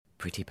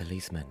Pretty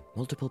Policeman,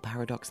 multiple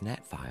Paradox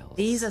Net files.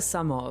 These are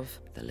some of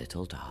The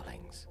Little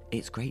Darlings.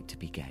 It's great to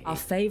be gay. our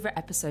favourite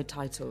episode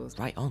titles.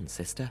 Right on,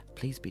 sister.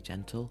 Please be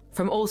gentle.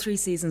 From all 3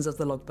 seasons of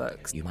the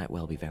logbooks. You might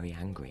well be very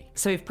angry.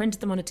 So we've printed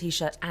them on a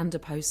t-shirt and a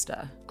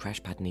poster.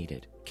 Crash pad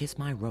needed. Kiss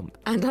my rump.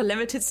 And our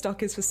limited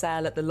stock is for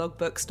sale at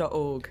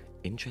thelogbooks.org.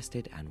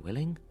 Interested and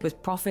willing?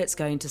 With profits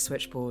going to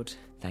Switchboard.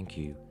 Thank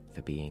you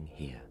for being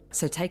here.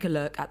 So take a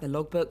look at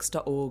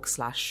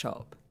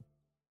thelogbooks.org/shop.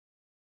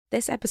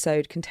 This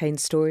episode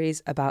contains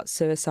stories about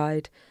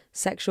suicide,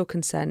 sexual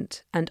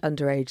consent, and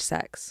underage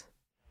sex.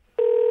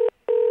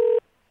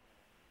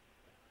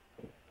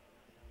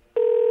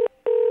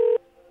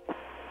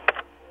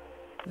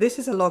 This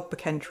is a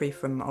logbook entry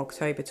from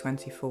October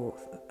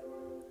 24th,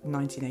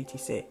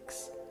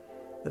 1986.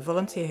 The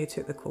volunteer who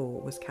took the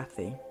call was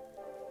Kathy.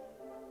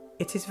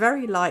 It is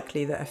very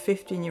likely that a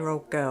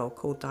 15-year-old girl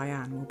called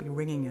Diane will be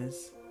ringing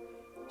us.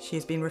 She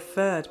has been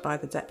referred by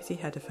the deputy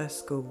head of her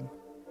school.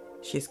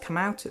 She has come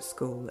out at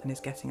school and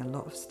is getting a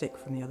lot of stick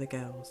from the other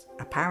girls.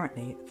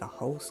 Apparently, the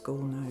whole school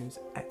knows!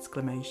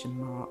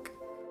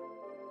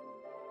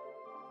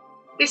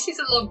 This is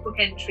a logbook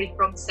entry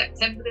from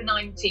September the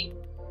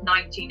 19th,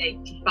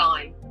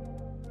 1985.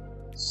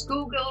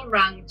 Schoolgirl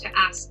rang to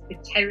ask the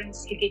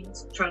Terence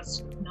Higgins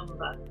Trust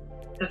number.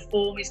 Her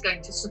form is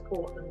going to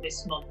support them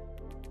this month.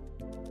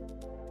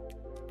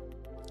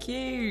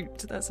 Cute!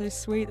 That's so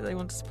sweet that they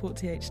want to support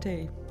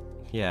THT.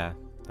 Yeah,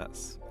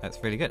 that's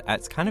really good.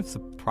 It's kind of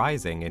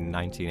surprising in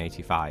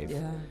 1985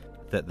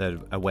 that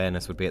the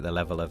awareness would be at the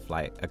level of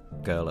like a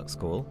girl at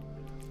school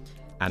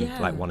and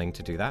like wanting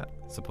to do that,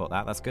 support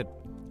that. That's good.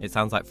 It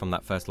sounds like from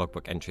that first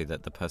logbook entry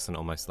that the person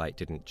almost like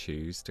didn't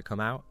choose to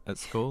come out at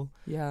school.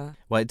 Yeah.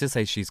 Well, it does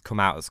say she's come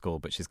out at school,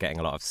 but she's getting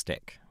a lot of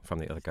stick from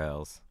the other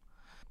girls.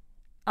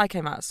 I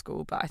came out of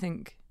school, but I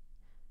think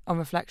on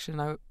reflection,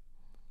 I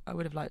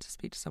would have liked to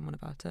speak to someone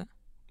about it.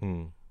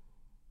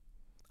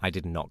 I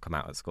did not come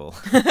out at school.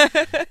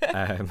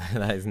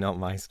 That is not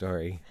my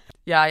story.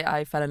 Yeah,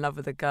 I fell in love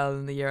with a girl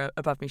in the year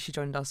above me. She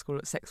joined our school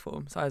at sixth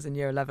form, so I was in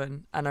year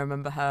 11, and I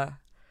remember her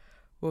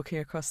walking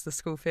across the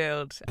school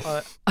field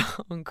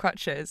on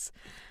crutches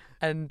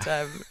and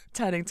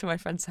turning to my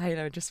friend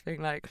Sahela and just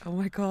being like, oh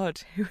my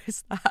God, who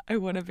is that? I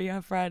want to be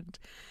her friend.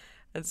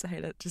 And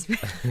Sahela just being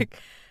like,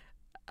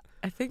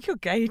 I think you're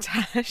gay,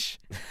 Tash.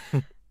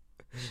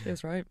 She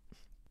was right.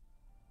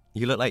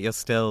 You look like you're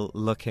still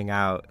looking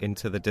out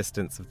into the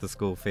distance of the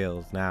school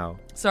field now.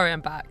 Sorry, I'm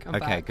back.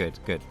 Okay,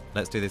 good.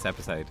 Let's do this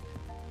episode.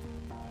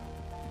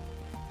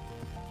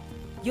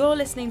 You're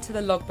listening to The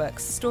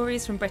Logbooks,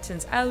 stories from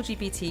Britain's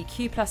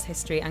LGBTQ+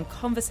 history and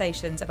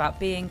conversations about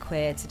being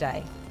queer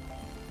today.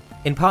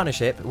 In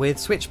partnership with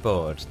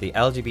Switchboard, the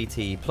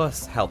LGBT+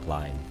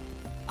 helpline.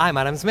 I'm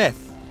Adam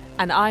Smith.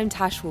 And I'm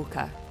Tash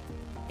Walker.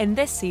 In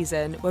this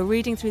season, we're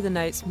reading through the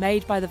notes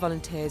made by the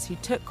volunteers who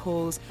took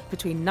calls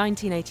between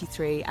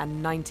 1983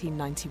 and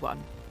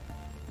 1991.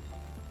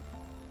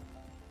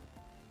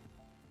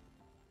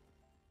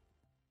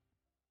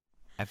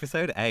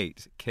 Episode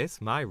 8, Kiss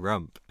My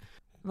Rump.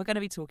 We're going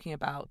to be talking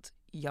about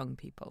young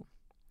people.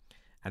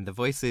 And the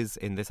voices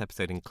in this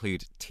episode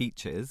include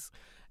teachers,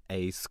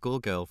 a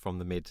schoolgirl from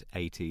the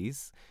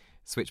mid-80s,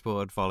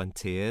 Switchboard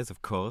volunteers,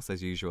 of course,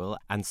 as usual,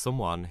 and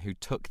someone who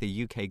took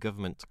the UK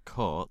government to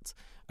court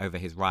over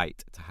his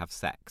right to have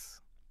sex.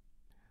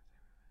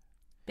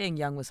 Being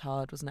young was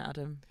hard, wasn't it,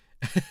 Adam?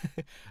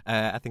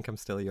 I think I'm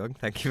still young,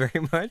 thank you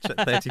very much, at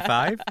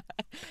 35.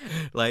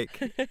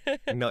 Like,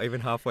 not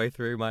even halfway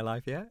through my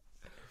life yet.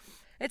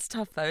 It's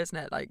tough though, isn't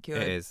it? Like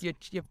It is.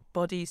 Your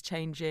body's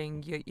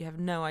changing, you have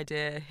no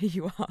idea who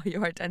you are,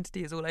 your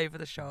identity is all over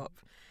the shop.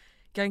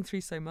 Going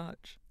through so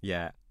much.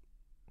 Yeah.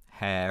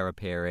 Hair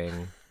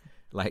appearing,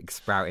 like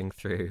sprouting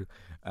through.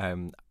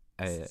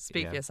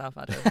 Speak for yourself,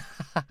 Adam.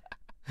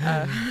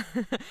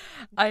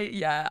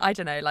 I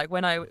don't know. Like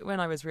when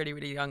I was really,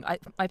 really young,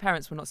 my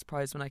parents were not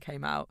surprised when I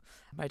came out.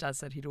 My dad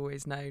said he'd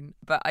always known,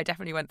 but I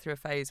definitely went through a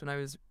phase when I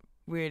was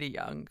really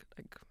young,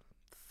 like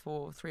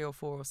 3 or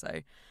 4 or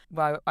so,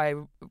 where I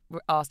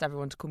asked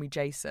everyone to call me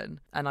Jason,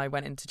 and I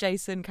went into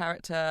Jason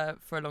character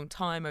for a long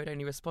time. I would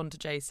only respond to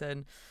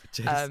Jason.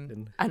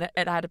 And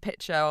it had a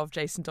picture of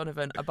Jason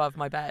Donovan above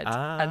my bed,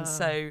 and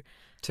so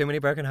too many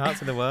broken hearts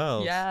in the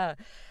world. Yeah.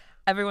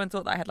 Everyone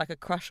thought that I had like a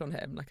crush on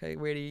him, like a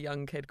really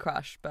young kid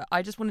crush. But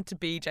I just wanted to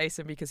be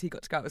Jason because he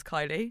got to go out with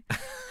Kylie.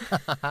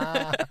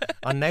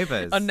 On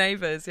Neighbours? On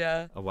Neighbours,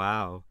 yeah. Oh,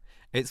 wow.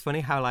 It's funny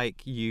how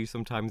like you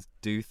sometimes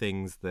do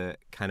things that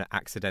kind of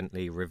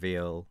accidentally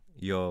reveal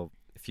your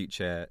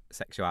future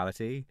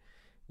sexuality,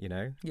 you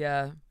know?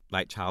 Yeah.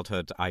 Like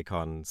childhood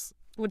icons.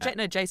 Well,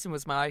 no, Jason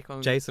was my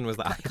icon. Jason was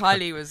the icon.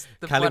 Kylie was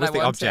the Kylie one was I the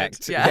wanted.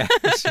 object. Yeah.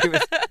 She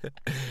was...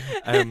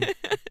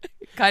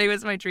 Kylie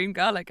was my dream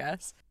girl, I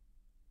guess.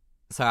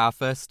 So our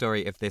first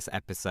story of this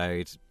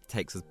episode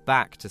takes us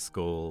back to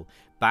school,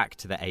 back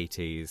to the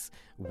 80s,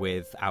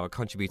 with our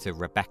contributor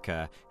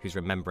Rebecca, who's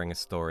remembering a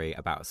story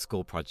about a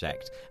school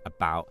project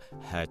about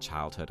her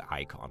childhood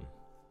icon.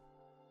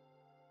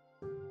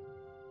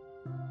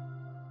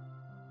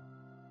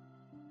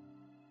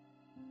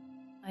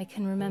 I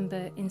can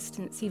remember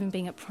instance even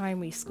being at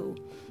primary school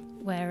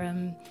where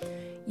I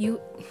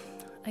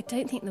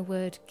don't think the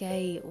word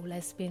gay or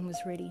lesbian was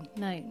really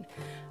known,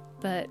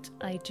 but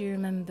I do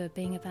remember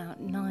being about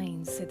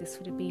 9, so this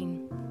would have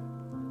been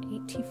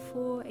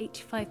 84,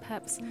 85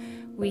 perhaps.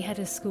 We had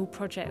a school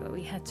project where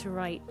we had to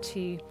write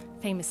to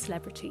famous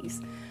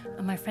celebrities,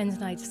 and my friends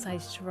and I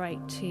decided to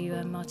write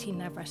to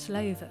Martina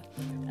Navratilova.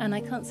 And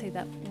I can't say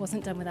that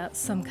wasn't done without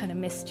some kind of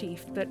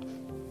mischief, but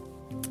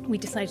we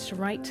decided to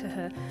write to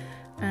her,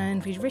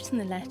 and we'd written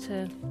the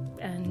letter,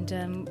 and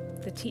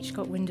the teacher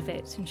got wind of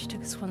it, and she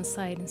took us one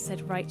side and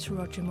said, write to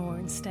Roger Moore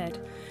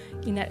instead.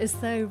 You know, as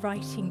though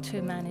writing to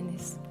a man in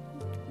his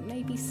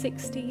maybe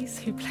 60s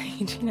who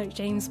played,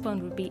 James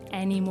Bond would be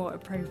any more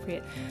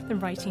appropriate than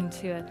writing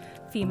to a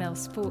female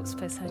sports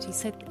personality.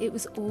 So it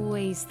was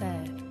always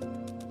there.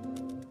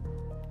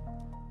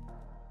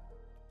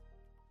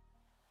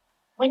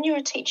 When you're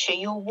a teacher,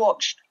 you're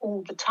watched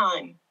all the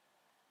time.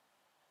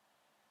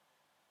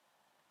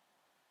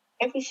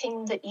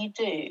 Everything that you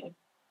do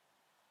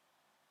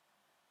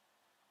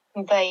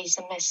conveys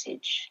a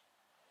message.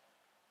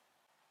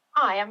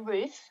 Hi, I'm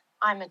Ruth.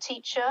 I'm a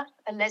teacher,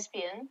 a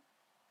lesbian,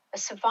 a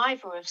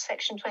survivor of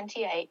Section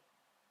 28,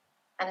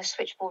 and a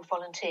switchboard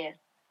volunteer.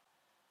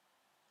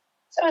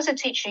 So as a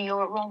teacher,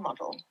 you're a role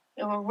model.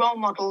 You're a role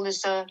model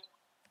as a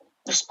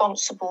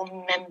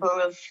responsible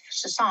member of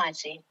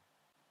society.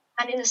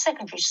 And in a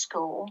secondary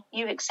school,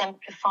 you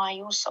exemplify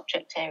your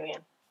subject area.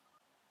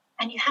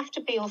 And you have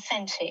to be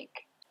authentic,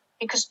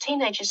 because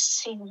teenagers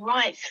see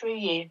right through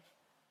you.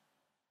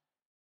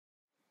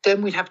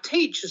 Then we'd have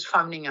teachers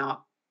phoning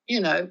up,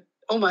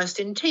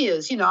 almost in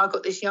tears. I've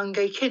got this young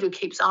gay kid who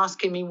keeps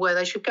asking me where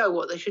they should go,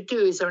 what they should do,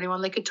 is there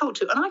anyone they could talk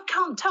to? And I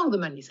can't tell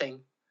them anything.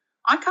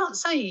 I can't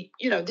say,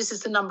 this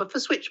is the number for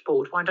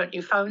switchboard, why don't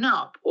you phone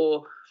up?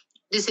 Or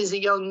this is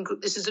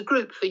a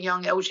group for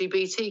young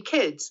LGBT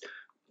kids.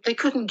 They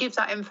couldn't give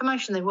that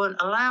information. They weren't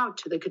allowed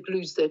to. They could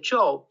lose their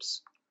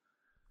jobs.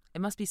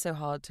 It must be so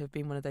hard to have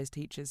been one of those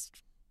teachers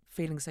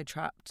feeling so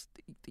trapped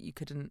that you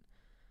couldn't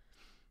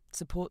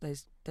support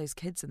those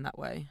kids in that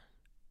way.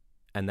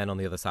 And then on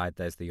the other side,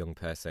 there's the young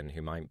person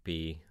who might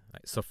be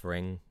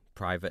suffering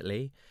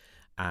privately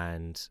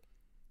and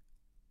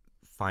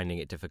finding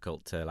it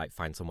difficult to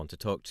find someone to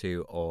talk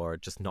to, or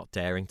just not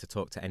daring to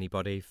talk to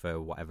anybody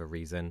for whatever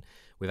reason.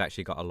 We've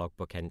actually got a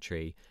logbook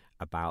entry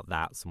about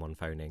that, someone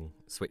phoning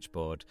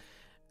switchboard.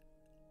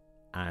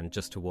 And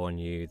just to warn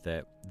you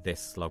that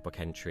this logbook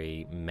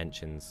entry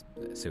mentions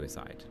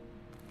suicide.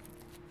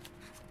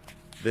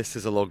 This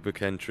is a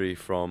logbook entry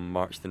from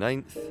March the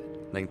 9th,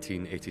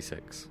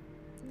 1986.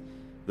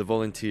 The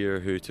volunteer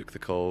who took the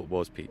call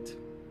was Pete.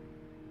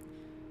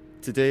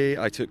 Today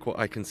I took what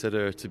I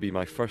consider to be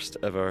my first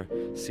ever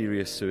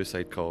serious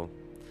suicide call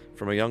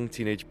from a young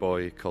teenage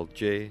boy called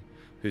Jay,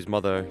 whose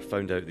mother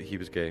found out that he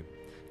was gay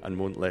and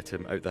won't let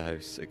him out the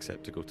house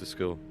except to go to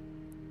school.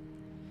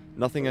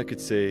 Nothing I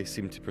could say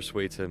seemed to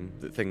persuade him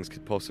that things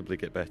could possibly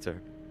get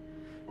better,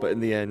 but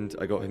in the end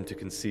I got him to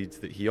concede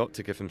that he ought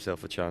to give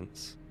himself a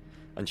chance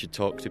and should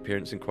talk to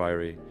Parents'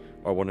 Inquiry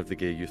or one of the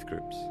gay youth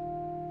groups.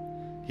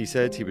 He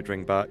said he would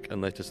ring back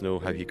and let us know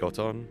how he got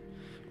on,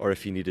 or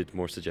if he needed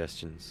more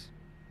suggestions.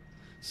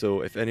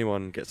 So if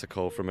anyone gets a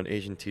call from an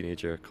Asian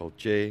teenager called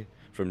Jay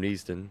from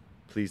Neasden,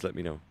 please let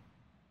me know.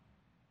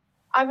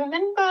 I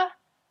remember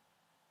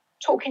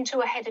talking to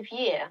a head of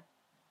year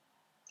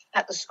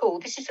at the school.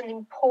 This is an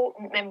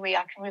important memory.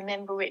 I can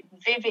remember it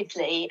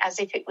vividly as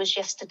if it was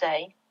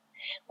yesterday.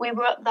 We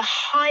were at the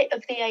height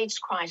of the AIDS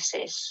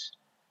crisis,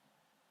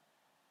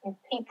 and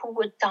people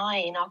were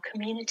dying. Our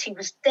community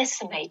was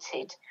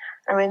decimated.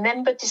 I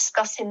remember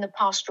discussing the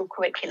pastoral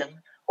curriculum,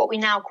 what we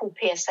now call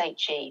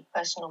PSHE,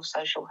 Personal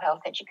Social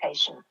Health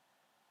Education.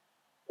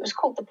 It was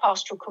called the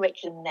pastoral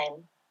curriculum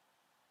then.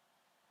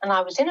 And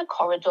I was in a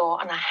corridor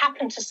and I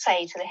happened to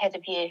say to the head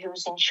of year who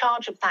was in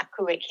charge of that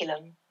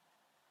curriculum,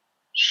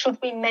 should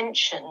we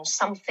mention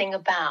something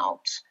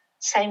about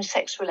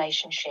same-sex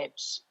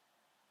relationships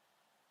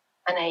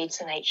and AIDS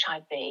and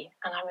HIV?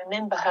 And I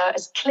remember her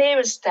as clear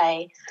as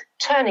day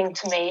turning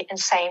to me and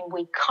saying,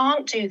 we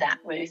can't do that,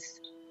 Ruth,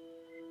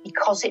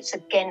 because it's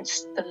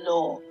against the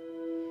law.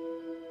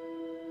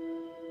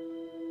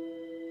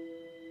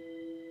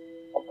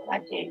 What could I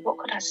do? What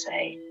could I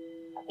say?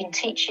 I've been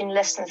teaching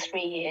less than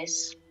 3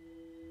 years.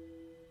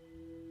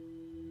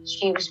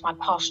 She was my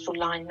pastoral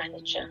line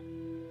manager.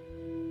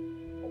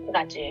 What could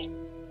I do?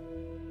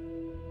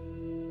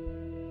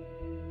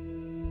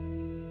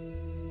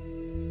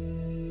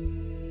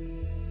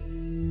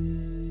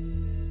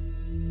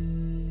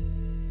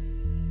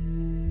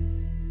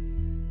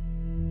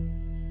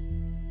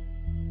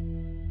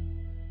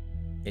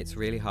 It's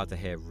really hard to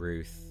hear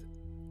Ruth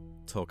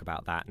talk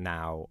about that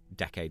now,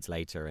 decades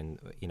later, and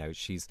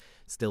she's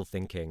still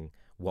thinking,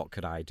 what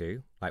could I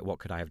do? What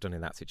could I have done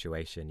in that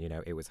situation?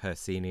 It was her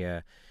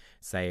senior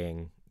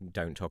saying,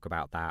 don't talk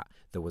about that.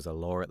 There was a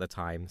law at the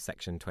time,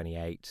 Section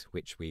 28,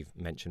 which we've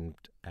mentioned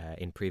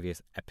in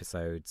previous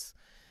episodes,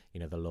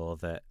 the law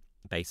that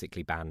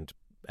basically banned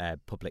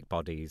public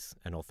bodies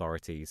and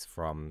authorities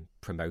from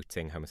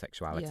promoting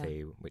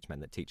homosexuality, which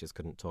meant that teachers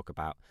couldn't talk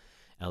about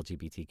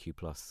LGBTQ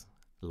plus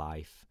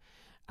life,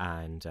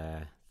 and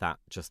that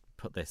just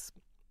put this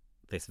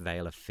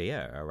veil of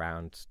fear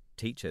around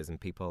teachers and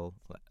people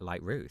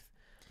like Ruth.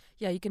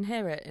 Yeah, you can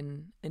hear it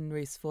in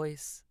Ruth's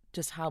voice,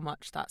 just how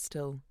much that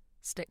still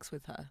sticks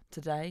with her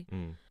today.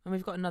 And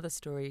we've got another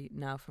story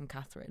now from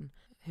Catherine,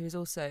 who is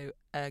also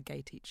a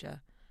gay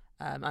teacher,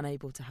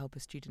 unable to help a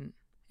student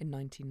in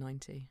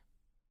 1990.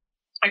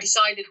 I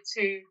decided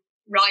to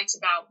write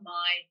about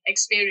my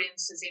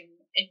experiences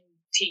in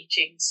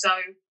teaching. So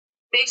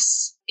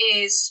this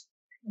is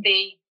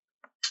the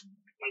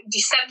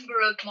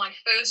December of my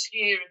first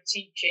year of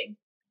teaching.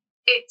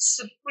 It's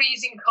a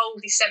freezing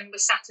cold December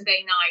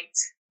Saturday night.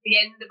 The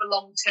end of a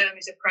long term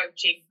is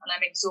approaching and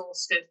I'm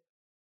exhausted.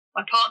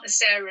 My partner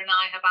Sarah and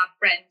I have our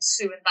friends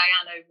Sue and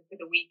Diane over for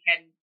the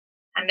weekend,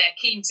 and they're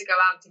keen to go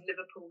out in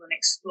Liverpool and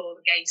explore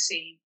the gay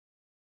scene.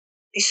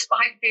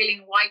 Despite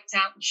feeling wiped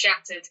out and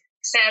shattered,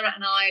 Sarah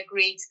and I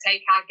agreed to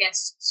take our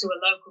guests to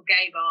a local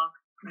gay bar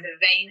with a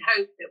vain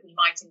hope that we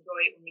might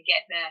enjoy it when we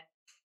get there.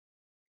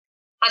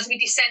 As we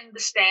descend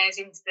the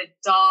stairs into the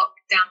dark,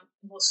 damp,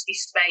 musty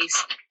space,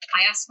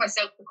 I ask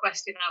myself the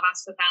question I've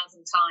asked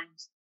 1,000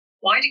 times.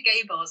 Why do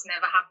gay bars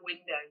never have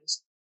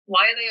windows?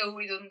 Why are they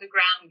always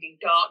underground in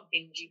dark,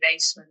 dingy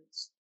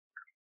basements?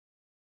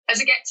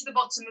 As I get to the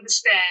bottom of the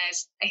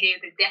stairs, I hear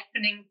the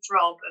deafening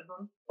throb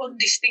of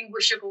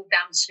undistinguishable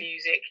dance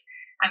music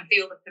and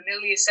feel the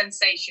familiar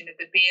sensation of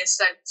the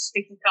beer-soaked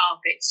sticky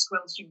carpet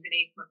squelching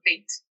beneath my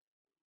feet.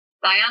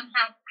 Diane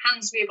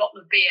hands me a bottle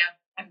of beer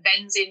and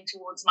bends in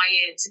towards my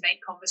ear to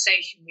make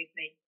conversation with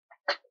me.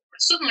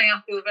 Suddenly,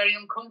 I feel very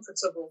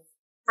uncomfortable.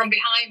 From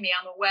behind me,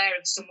 I'm aware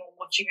of someone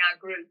watching our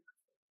group.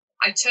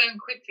 I turn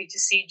quickly to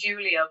see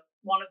Julia,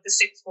 one of the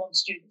sixth form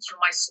students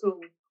from my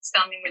school,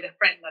 standing with a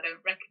friend I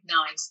don't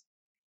recognise.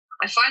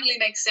 I finally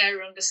make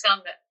Sarah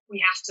understand that we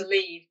have to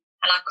leave,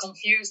 and our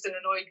confused and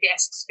annoyed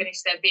guests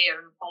finish their beer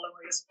and follow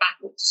us back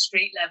up to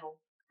street level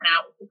and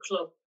out of the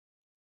club.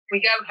 We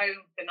go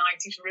home, the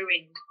night is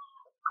ruined.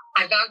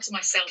 I vow to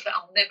myself that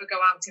I'll never go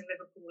out in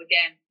Liverpool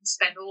again and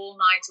spend all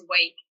night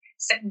awake,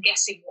 second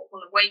guessing what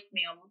will await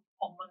me on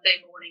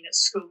Monday morning at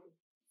school.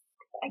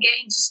 I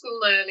get into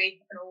school early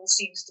and all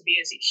seems to be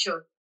as it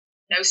should.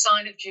 No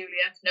sign of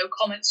Julia, no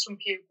comments from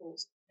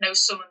pupils, no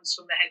summons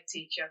from the head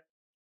teacher.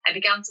 I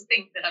began to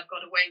think that I'd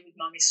got away with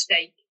my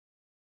mistake.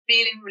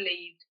 Feeling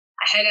relieved,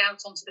 I head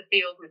out onto the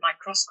field with my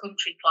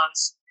cross-country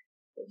class.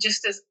 But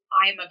just as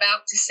I am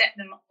about to set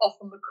them off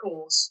on the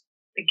course,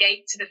 the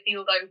gate to the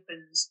field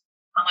opens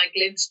and I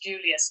glimpse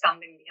Julia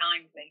standing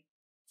behind me.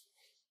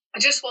 I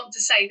just want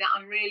to say that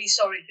I'm really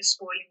sorry for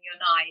spoiling your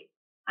night.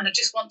 And I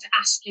just want to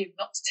ask you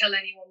not to tell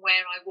anyone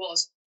where I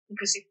was,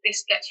 because if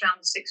this gets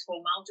round the sixth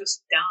form, I'll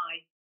just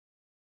die.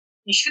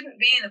 You shouldn't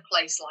be in a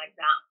place like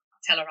that, I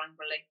tell her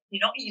angrily.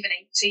 You're not even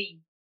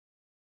 18.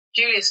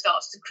 Julia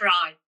starts to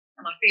cry,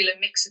 and I feel a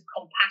mix of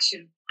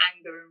compassion,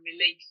 anger, and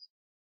relief.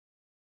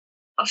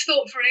 I've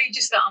thought for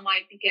ages that I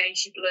might be gay,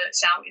 she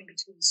blurts out in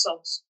between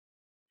sobs.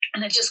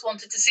 And I just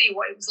wanted to see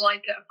what it was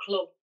like at a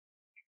club.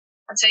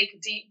 I take a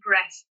deep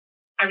breath.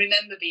 I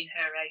remember being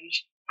her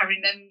age. I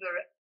remember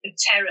the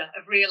terror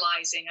of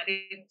realising I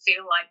didn't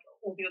feel like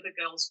all the other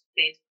girls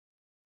did.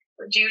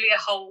 But Julia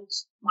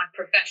holds my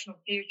professional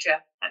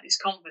future at this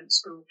convent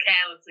school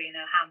carelessly in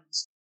her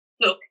hands.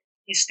 Look,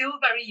 you're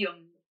still very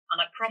young, and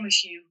I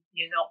promise you,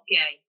 you're not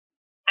gay.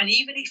 And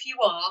even if you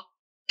are,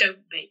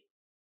 don't be.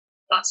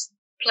 That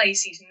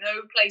place is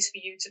no place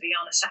for you to be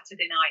on a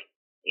Saturday night.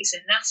 It's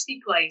a nasty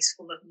place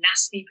full of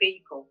nasty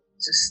people,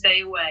 so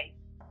stay away.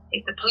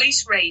 If the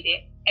police raid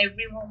it,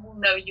 everyone will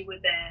know you were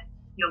there.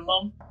 Your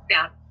mum,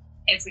 dad,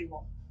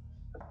 everyone.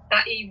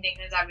 That evening,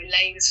 as I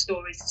relay the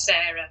story to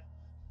Sarah,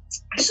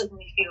 I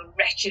suddenly feel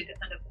wretched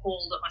and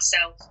appalled at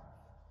myself.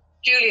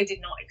 Julia did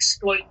not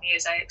exploit me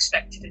as I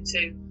expected her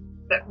to,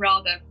 but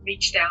rather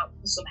reached out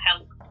for some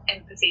help,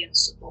 empathy and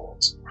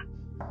support.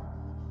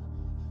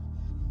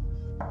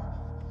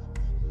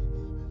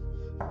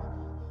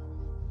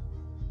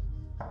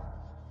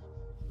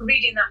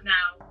 Reading that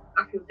now,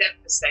 I feel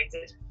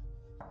devastated.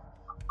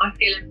 I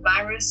feel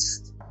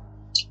embarrassed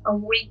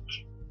and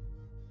weak.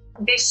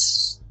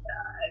 This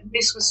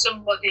was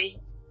somebody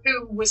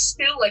who was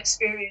still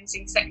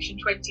experiencing Section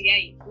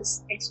 28,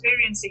 was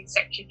experiencing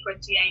Section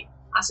 28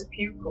 as a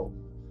pupil,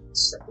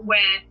 where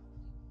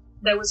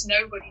there was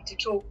nobody to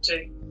talk to.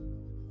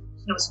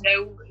 There was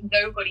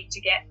nobody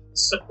to get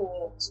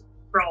support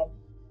from.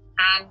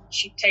 And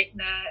she'd taken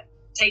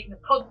a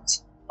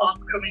punt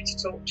on coming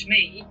to talk to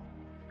me,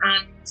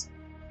 and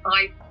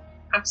I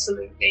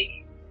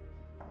absolutely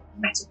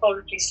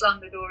metaphorically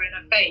slammed the door in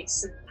her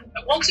face. And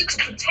I wanted to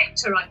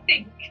protect her, I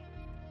think.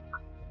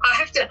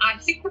 I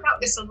think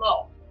about this a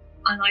lot,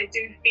 and I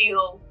do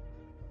feel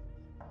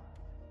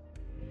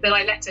that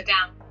I let her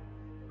down.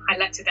 I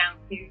let her down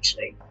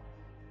hugely.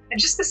 And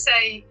just to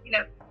say,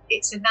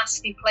 it's a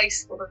nasty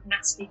place full of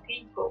nasty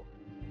people.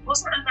 It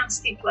wasn't a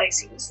nasty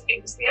place. It was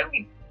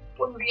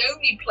one of the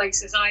only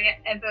places I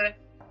ever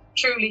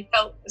truly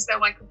felt as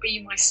though I could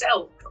be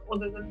myself,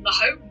 other than the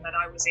home that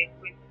I was in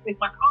with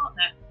my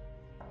partner.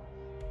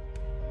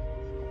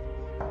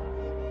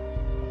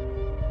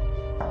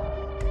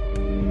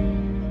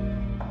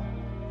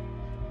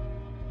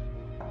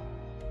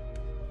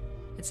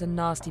 It's a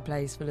nasty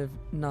place full of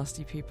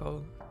nasty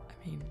people.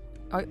 I mean,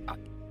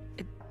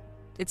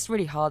 it's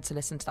really hard to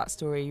listen to that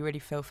story. You really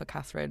feel for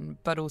Catherine,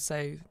 but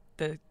also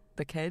the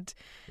kid.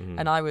 Mm-hmm.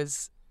 And I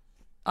was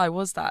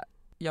that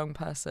young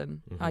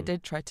person. Mm-hmm. I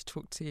did try to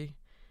talk to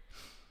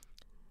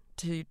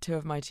two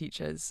of my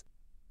teachers.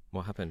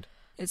 What happened?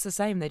 It's the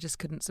same. They just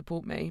couldn't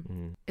support me.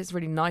 Mm. It's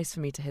really nice for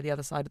me to hear the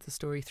other side of the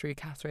story through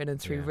Catherine and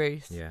through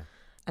Ruth. Yeah.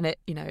 And it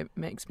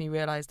makes me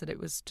realise that it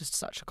was just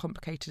such a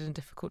complicated and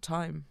difficult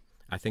time.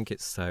 I think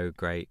it's so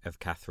great of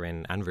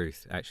Catherine and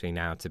Ruth actually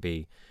now to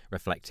be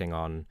reflecting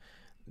on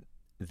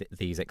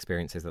these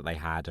experiences that they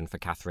had, and for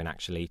Catherine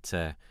actually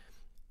to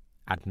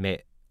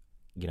admit,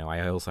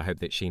 I also hope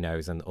that she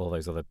knows, and all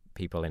those other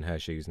people in her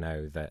shoes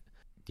know, that,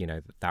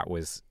 that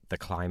was the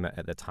climate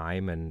at the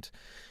time, and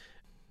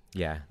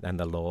and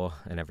the law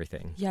and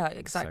everything. Yeah,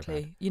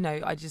 exactly.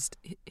 So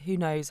who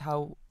knows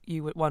how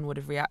one would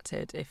have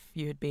reacted if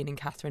you had been in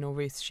Catherine or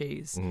Ruth's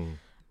shoes. Mm.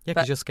 Yeah,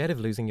 because you're scared of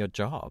losing your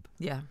job.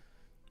 Yeah.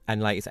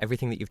 And it's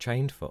everything that you've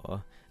trained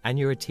for, and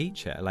you're a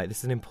teacher. This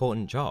is an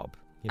important job.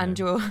 And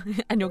you're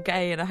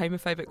gay in a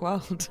homophobic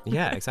world.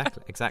 Yeah,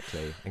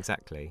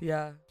 exactly.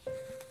 Yeah.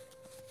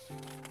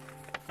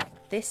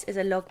 This is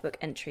a logbook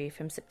entry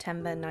from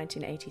September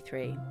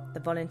 1983. The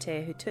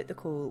volunteer who took the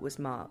call was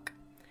Mark.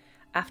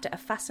 After a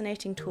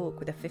fascinating talk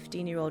with a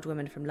 15-year-old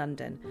woman from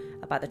London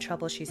about the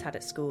trouble she's had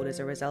at school as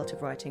a result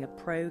of writing a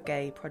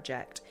pro-gay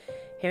project,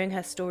 hearing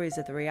her stories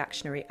of the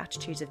reactionary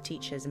attitudes of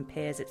teachers and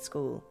peers at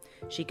school,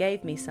 she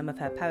gave me some of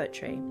her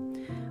poetry.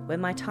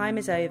 When my time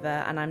is over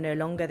and I'm no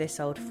longer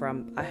this old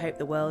frump, I hope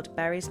the world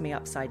buries me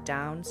upside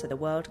down so the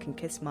world can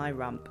kiss my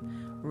rump.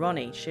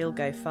 Ronnie, she'll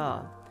go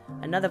far.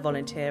 Another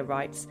volunteer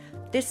writes,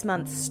 this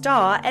month's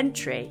star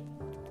entry.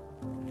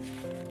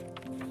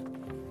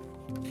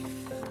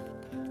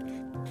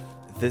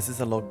 This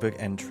is a logbook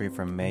entry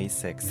from May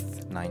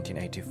 6th,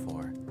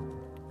 1984.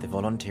 The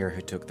volunteer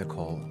who took the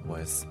call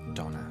was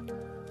Donna.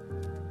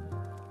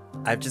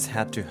 I've just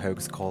had to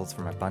hoax calls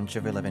from a bunch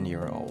of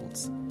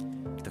 11-year-olds.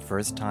 The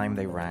first time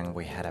they rang,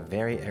 we had a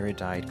very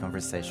erudite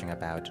conversation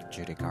about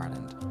Judy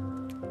Garland.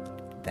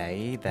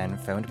 They then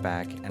phoned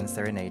back and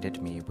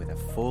serenaded me with a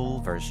full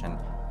version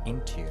in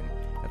tune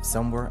of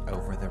Somewhere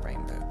Over the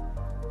Rainbow.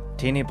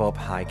 Teeny Bob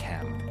High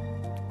Camp.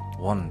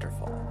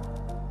 Wonderful.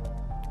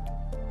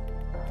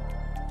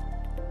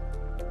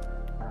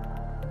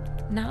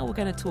 Now we're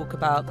going to talk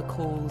about the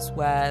calls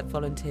where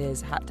volunteers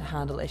had to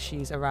handle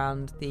issues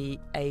around the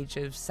age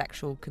of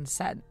sexual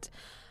consent.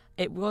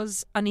 It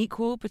was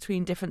unequal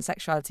between different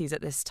sexualities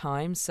at this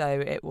time, so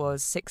it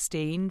was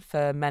 16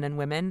 for men and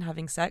women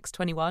having sex,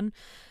 21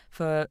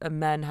 for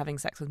men having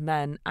sex with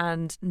men,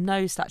 and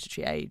no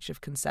statutory age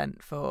of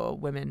consent for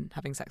women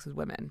having sex with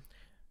women.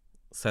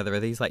 So there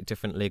are these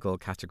different legal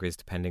categories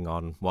depending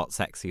on what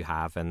sex you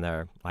have, and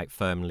they're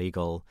firm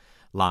legal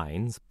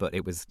lines, but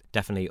it was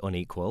definitely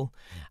unequal.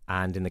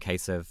 And in the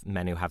case of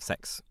men who have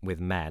sex with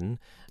men,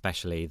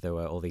 especially, there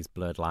were all these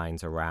blurred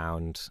lines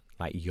around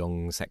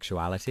young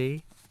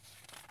sexuality.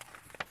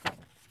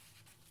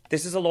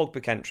 This is a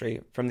logbook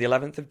entry from the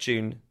 11th of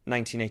June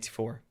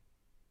 1984.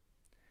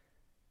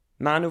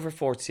 Man over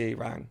 40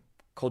 rang,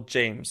 called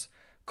James,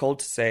 called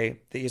to say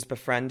that he has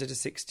befriended a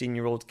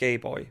 16-year-old gay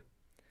boy.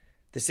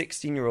 The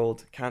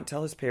 16-year-old can't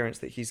tell his parents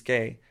that he's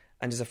gay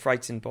and is a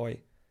frightened boy,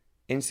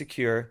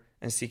 insecure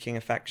and seeking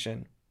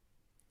affection.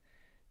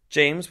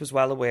 James was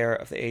well aware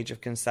of the age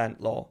of consent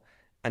law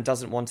and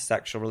doesn't want a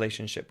sexual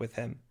relationship with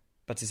him,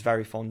 but is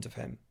very fond of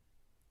him.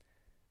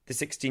 The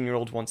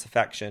 16-year-old wants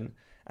affection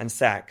and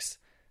sex,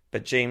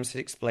 but James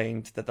had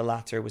explained that the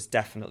latter was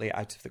definitely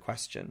out of the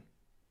question.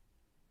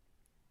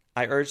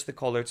 I urged the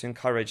caller to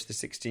encourage the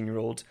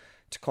 16-year-old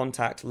to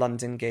contact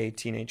London Gay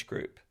Teenage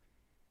Group.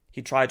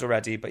 He tried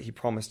already, but he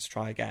promised to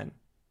try again.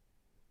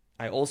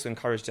 I also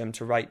encouraged him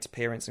to write to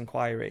Parents'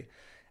 Inquiry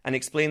and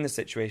explain the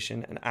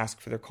situation and ask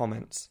for their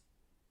comments.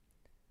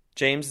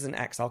 James is an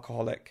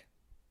ex-alcoholic,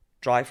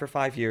 dry for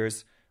 5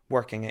 years,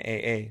 working at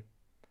AA.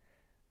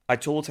 I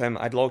told him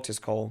I'd logged his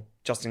call,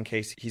 just in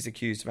case he's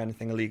accused of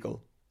anything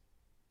illegal.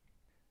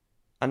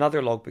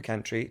 Another logbook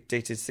entry,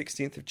 dated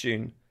 16th of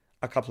June,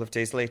 a couple of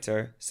days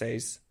later,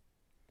 says,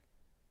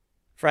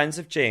 friends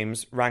of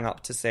James rang up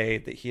to say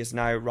that he has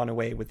now run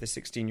away with the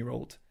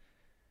 16-year-old.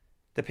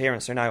 The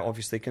parents are now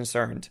obviously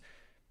concerned.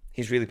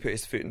 He's really put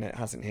his foot in it,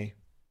 hasn't he?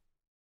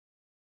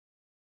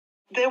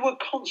 There were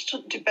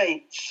constant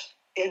debates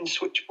in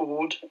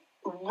Switchboard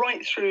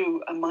right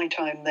through my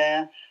time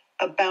there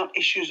about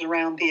issues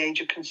around the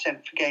age of consent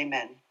for gay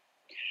men.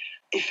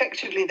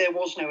 Effectively, there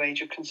was no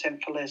age of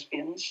consent for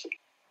lesbians,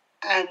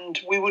 and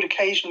we would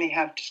occasionally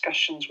have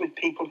discussions with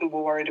people who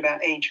were worried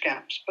about age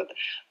gaps, but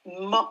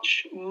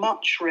much,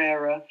 much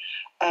rarer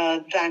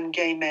than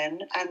gay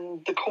men,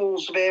 and the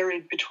calls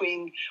varied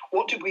between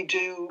what did we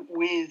do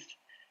with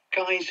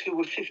guys who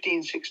were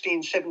 15,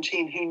 16,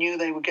 17 who knew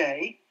they were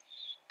gay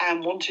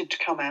and wanted to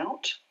come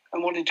out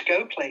and wanted to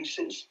go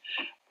places.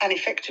 And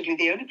effectively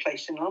the only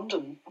place in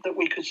London that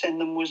we could send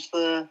them was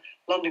the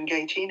London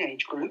Gay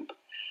Teenage Group,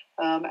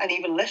 and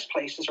even less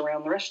places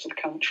around the rest of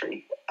the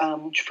country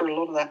for a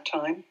lot of that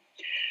time.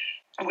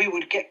 And we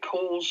would get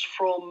calls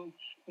from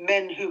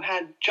men who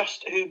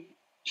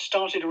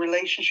started a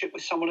relationship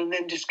with someone and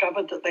then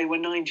discovered that they were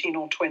 19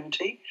 or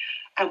 20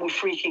 and were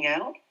freaking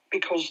out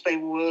because they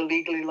were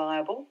legally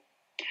liable.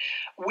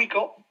 We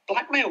got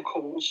blackmail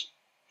calls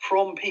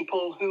from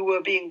people who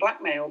were being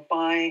blackmailed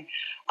by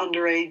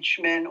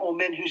underage men or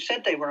men who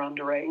said they were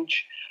underage,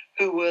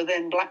 who were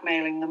then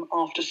blackmailing them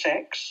after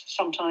sex.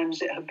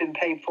 Sometimes it had been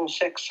paid for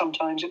sex,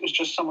 sometimes it was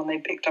just someone they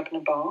picked up in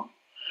a bar.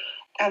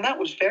 And that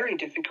was very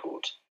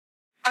difficult.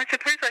 I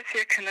suppose I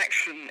see a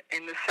connection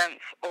in the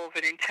sense of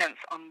an intense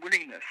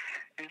unwillingness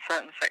in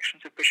certain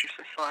sections of British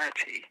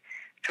society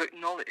to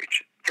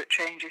acknowledge that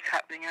change is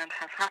happening and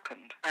has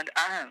happened. And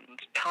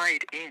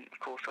tied in, of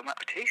course, on that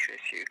potato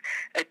issue,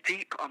 a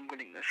deep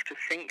unwillingness to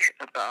think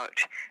about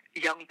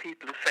young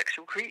people as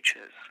sexual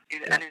creatures,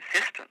 an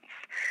insistence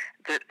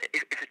that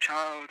if a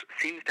child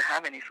seems to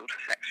have any sort of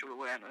sexual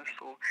awareness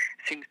or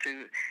seems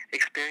to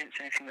experience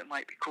anything that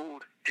might be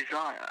called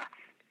desire,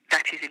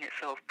 that is in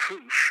itself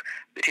proof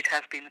that it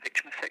has been the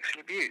victim of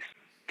sexual abuse.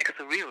 Because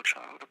a real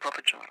child, a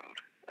proper child,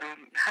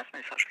 has no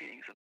such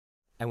feelings.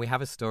 And we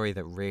have a story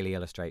that really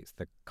illustrates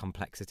the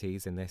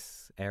complexities in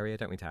this area,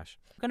 don't we, Tash?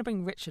 I'm going to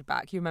bring Richard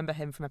back. You remember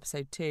him from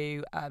episode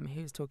 2.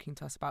 He was talking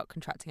to us about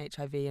contracting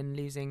HIV and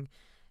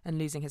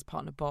losing his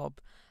partner Bob.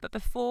 But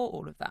before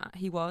all of that,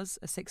 he was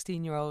a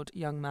 16-year-old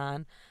young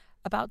man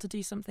about to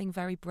do something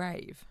very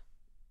brave.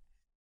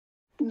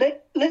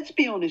 Let's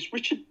be honest,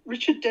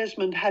 Richard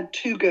Desmond had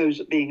 2 goes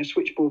at being a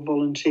switchboard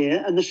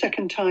volunteer, and the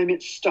second time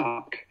it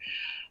stuck.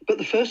 But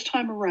the first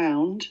time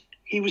around,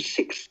 he was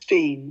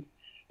 16,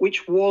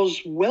 which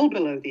was well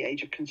below the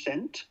age of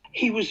consent.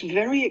 He was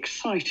very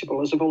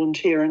excitable as a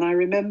volunteer, and I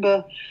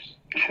remember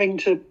having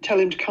to tell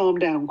him to calm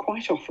down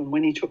quite often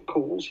when he took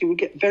calls. He would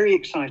get very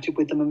excited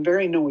with them and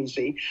very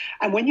noisy.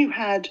 And when you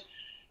had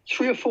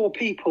 3 or 4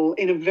 people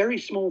in a very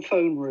small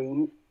phone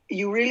room,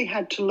 you really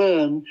had to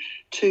learn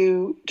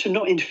to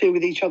not interfere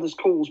with each other's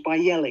calls by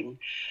yelling.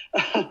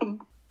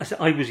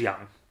 I was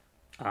young.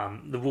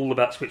 The rule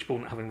about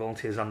switchboard not having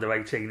volunteers under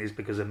 18 is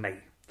because of me.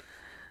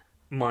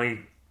 My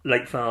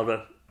late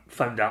father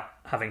phoned up,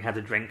 having had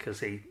a drink,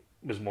 as he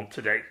was wont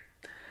to do,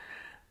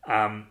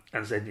 and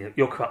said,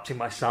 "You're corrupting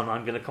my son,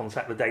 I'm going to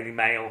contact the Daily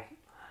Mail."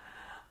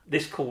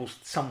 This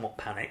caused somewhat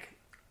panic,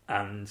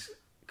 and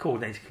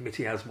coordinating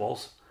committee, as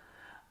was,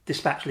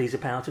 dispatched Lisa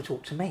Power to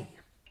talk to me.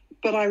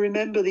 But I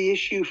remember the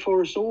issue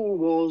for us all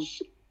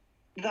was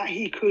that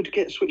he could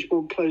get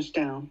switchboard closed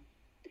down.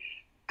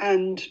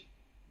 And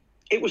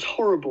it was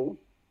horrible.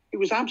 It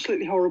was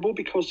absolutely horrible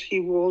because he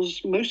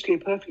was mostly a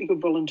perfectly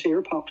good volunteer,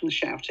 apart from the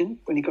shouting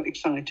when he got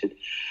excited.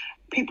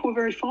 People were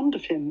very fond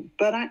of him,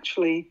 but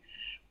actually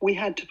we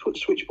had to put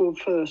switchboard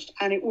first.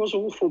 And it was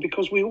awful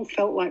because we all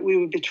felt like we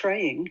were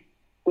betraying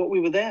what we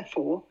were there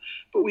for,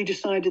 but we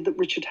decided that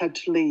Richard had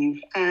to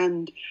leave.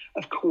 And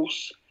of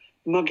course,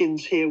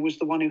 Muggins here was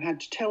the one who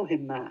had to tell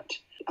him that.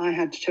 I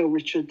had to tell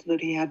Richard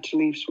that he had to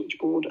leave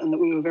switchboard and that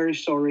we were very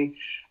sorry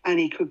and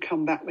he could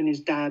come back when his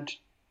dad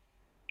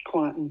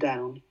quietened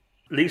down.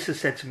 Lisa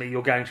said to me,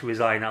 "You're going to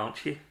resign,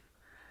 aren't you?"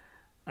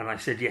 And I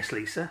said, "Yes,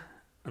 Lisa."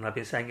 And I've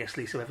been saying yes,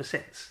 Lisa, ever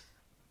since.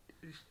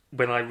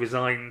 When I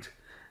resigned,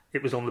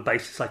 it was on the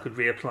basis I could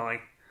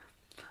reapply.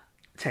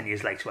 10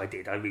 years later, I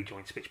did. I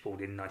rejoined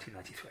switchboard in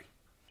 1993.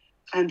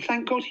 And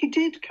thank God he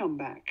did come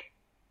back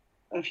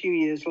a few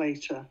years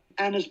later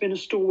and has been a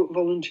stalwart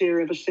volunteer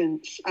ever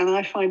since. And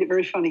I find it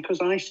very funny because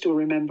I still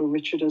remember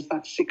Richard as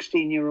that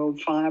 16-year-old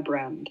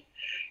firebrand.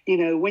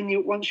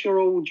 Once you're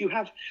old,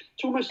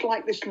 it's almost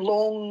like this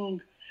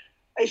long,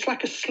 it's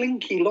like a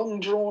slinky, long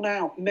drawn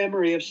out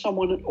memory of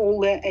someone at all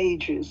their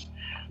ages.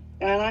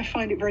 And I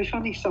find it very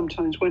funny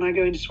sometimes when I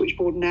go into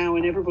switchboard now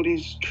and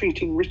everybody's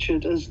treating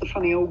Richard as the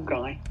funny old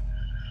guy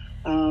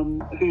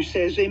who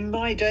says, "In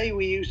my day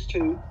we used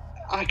to."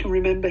 I can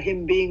remember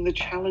him being the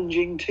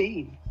challenging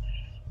teen.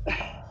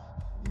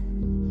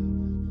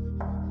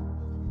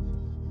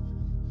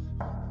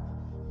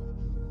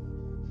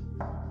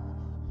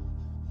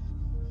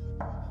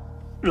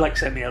 Like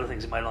so many other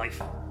things in my life,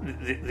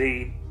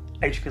 the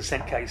age of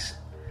consent case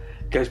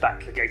goes back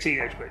to the Gay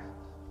Teenage Group.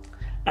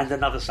 And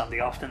another Sunday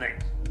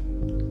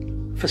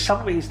afternoon, for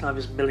some reason I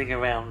was milling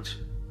around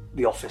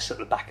the office at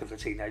the back of the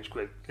teenage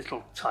group,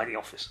 little tiny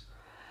office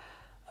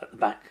at the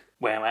back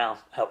where our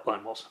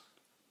helpline was,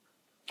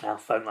 our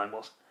phone line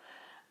was.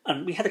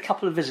 And we had a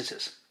couple of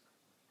visitors,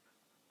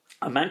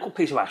 a man called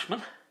Peter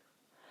Ashman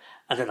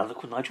and another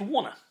called Nigel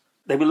Warner.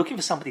 They were looking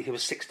for somebody who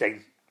was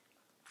 16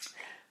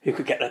 who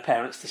could get their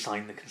parents to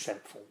sign the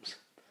consent forms.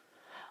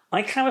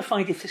 I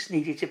clarified if this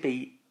needed to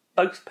be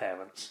both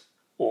parents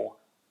or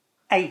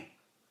a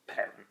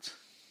parent.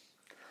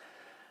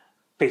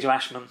 Peter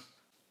Ashman,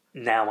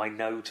 now I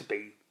know to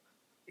be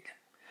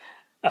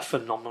a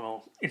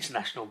phenomenal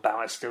international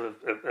barrister of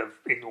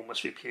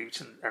enormous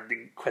repute and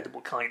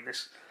incredible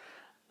kindness.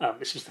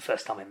 This was the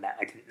first time I met.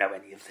 I didn't know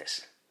any of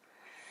this.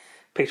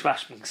 Peter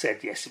Ashman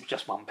said, yes, it was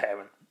just one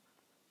parent.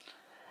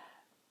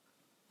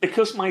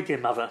 Because my dear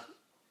mother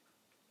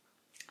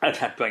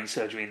had brain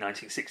surgery in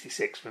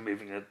 1966,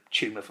 removing a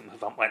tumour from the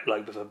front right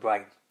lobe of her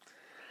brain,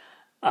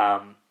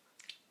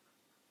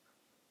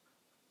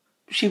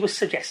 she was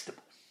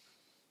suggestible.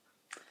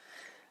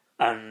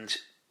 And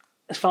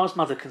as far as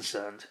mother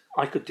concerned,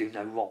 I could do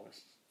no wrong.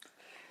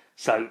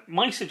 So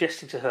my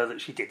suggesting to her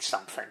that she did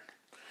something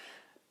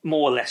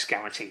more or less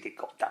guaranteed it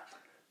got done.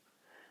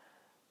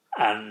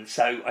 And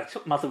so I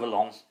took mother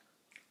along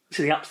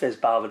to the upstairs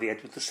bar of the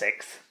Edward VI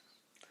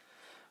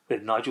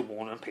with Nigel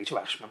Warner and Peter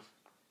Ashman.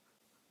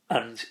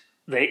 And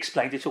they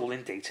explained it all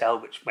in detail,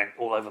 which went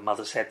all over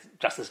mother's head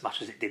just as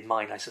much as it did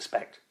mine, I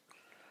suspect.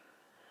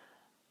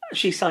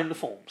 She signed the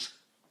forms.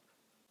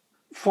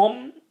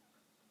 From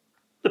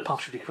the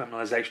partial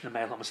decriminalisation of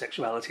male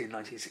homosexuality in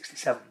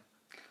 1967,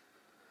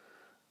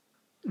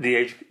 the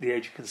age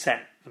of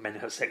consent for men who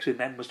had sex with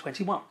men was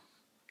 21.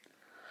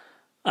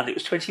 And it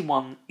was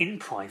 21 in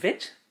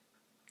private.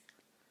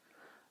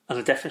 And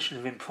the definition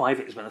of in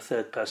private is when a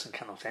third person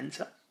cannot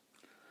enter.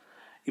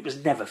 It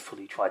was never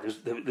fully tried.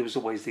 There was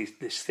always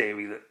this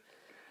theory that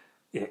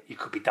you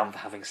could be done for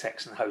having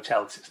sex in a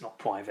hotel because it's not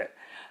private.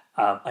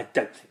 I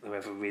don't think there were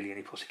ever really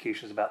any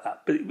prosecutions about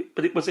that.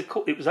 But it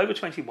was over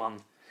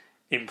 21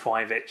 in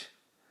private.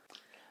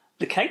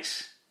 The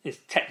case is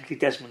technically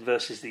Desmond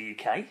versus the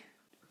UK.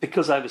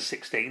 Because I was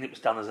 16, it was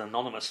done as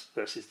anonymous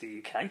versus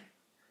the UK.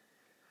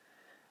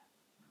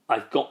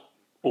 I've got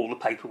all the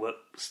paperwork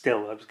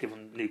still. I was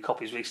given new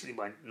copies recently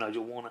by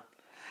Nigel Warner.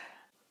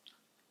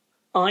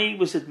 I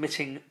was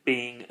admitting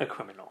being a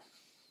criminal.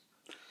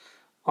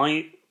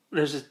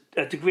 There's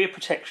a degree of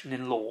protection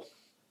in law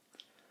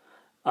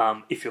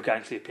if you're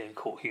going to the European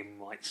Court of Human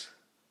Rights.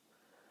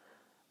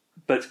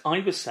 But I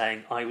was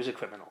saying I was a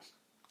criminal.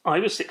 I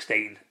was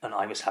 16 and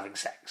I was having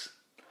sex.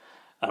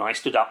 And I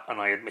stood up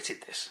and I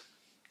admitted this.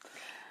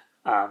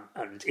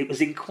 And it was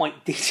in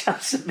quite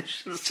detailed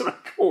submissions to the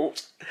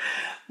court,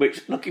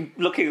 which, looking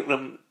at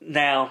them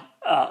now,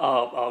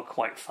 are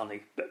quite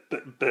funny.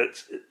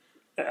 But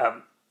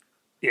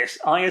yes,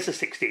 I, as a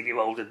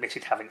 16-year-old,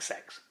 admitted having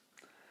sex.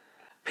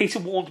 Peter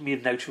warned me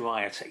of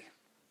notoriety.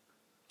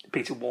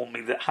 Peter warned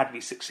me that had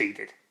we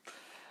succeeded,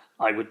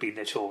 I would be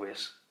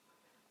notorious.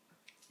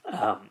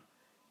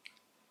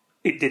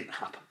 It didn't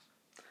happen.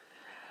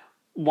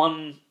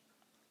 One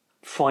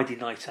Friday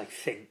night, I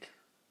think,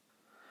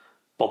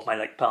 Bob, my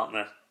late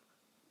partner,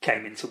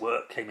 came into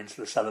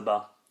the cellar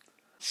bar,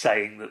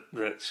 saying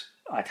that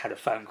I'd had a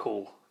phone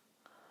call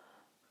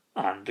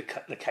and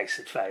the case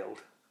had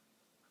failed.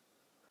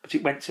 But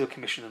it went to a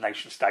commission of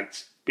nation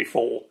states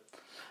before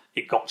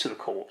it got to the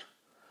court.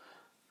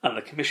 And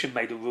the commission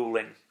made a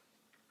ruling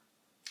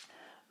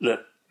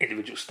that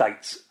individual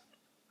states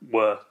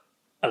were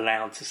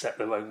allowed to set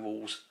their own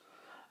rules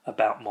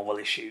about moral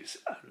issues,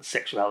 and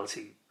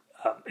sexuality,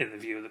 in the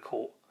view of the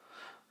court,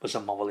 was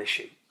a moral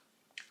issue.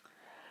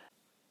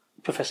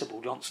 Professor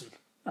Paul Johnson,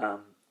 the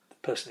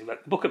person who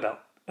wrote the book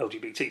about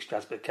LGBT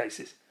Strasbourg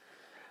cases,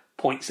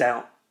 points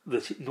out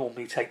that it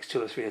normally takes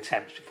 2 or 3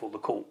 attempts before the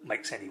court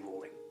makes any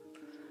ruling.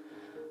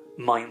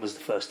 Mine was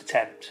the first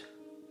attempt.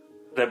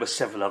 There were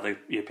several other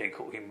European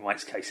Court of Human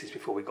Rights cases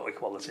before we got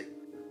equality.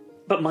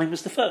 But mine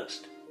was the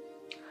first.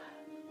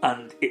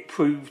 And it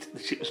proved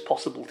that it was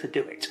possible to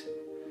do it,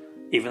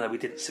 even though we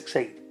didn't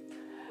succeed.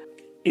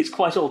 It's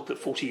quite odd that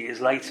 40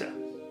 years later,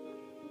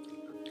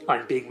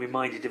 I'm being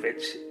reminded of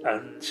it,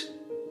 and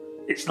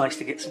it's nice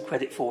to get some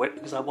credit for it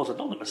because I was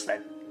anonymous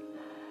then.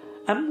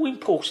 And more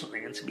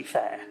importantly, and to be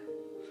fair,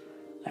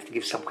 I have to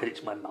give some credit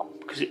to my mum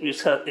because it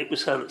was her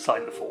that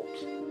signed the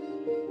forms.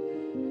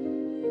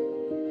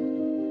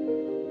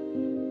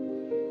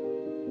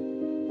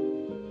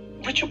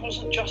 Richard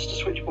wasn't just a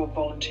switchboard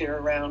volunteer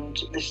around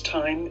this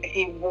time.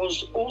 He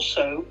was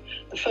also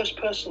the first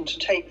person to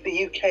take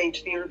the UK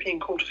to the European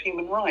Court of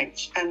Human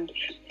Rights. And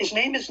his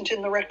name isn't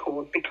in the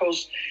record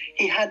because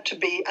he had to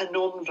be a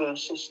non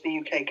versus the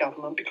UK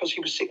government because he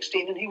was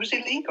 16 and he was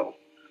illegal.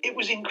 It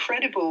was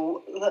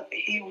incredible that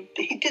he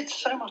did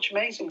so much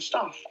amazing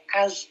stuff.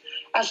 As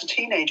a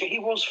teenager, he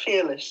was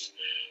fearless.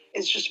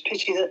 It's just a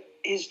pity that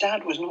his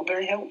dad was not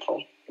very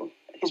helpful.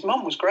 His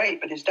mum was great,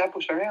 but his dad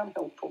was very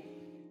unhelpful.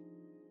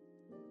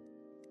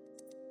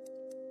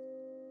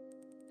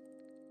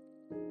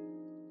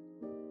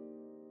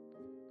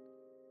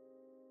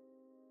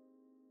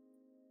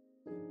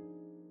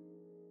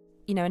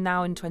 You know,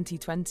 now in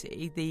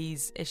 2020,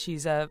 these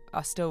issues are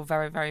still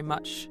very, very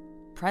much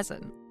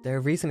present. There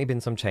have recently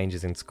been some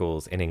changes in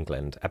schools in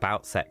England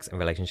about sex and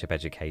relationship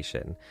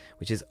education,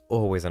 which is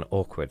always an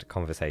awkward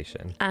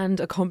conversation. And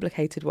a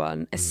complicated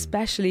one,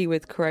 especially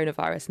with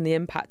coronavirus and the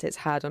impact it's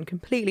had on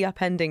completely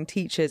upending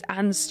teachers'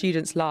 and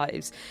students'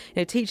 lives.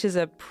 You know, teachers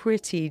are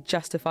pretty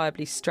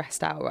justifiably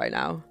stressed out right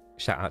now.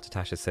 Shout out to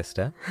Tasha's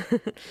sister.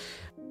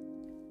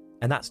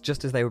 And that's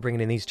just as they were bringing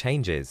in these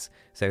changes.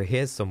 So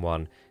here's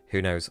someone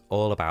who knows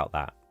all about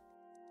that.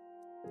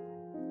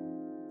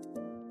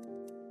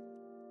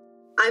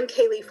 I'm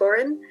Kaylee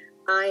Foran.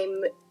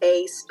 I'm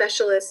a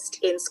specialist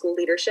in school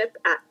leadership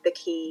at The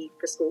Key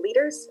for School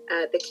Leaders.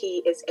 The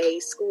Key is a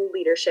school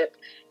leadership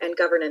and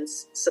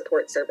governance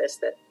support service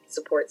that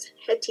supports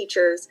head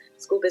teachers,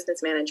 school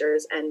business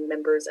managers, and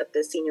members of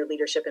the senior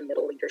leadership and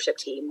middle leadership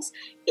teams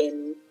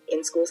in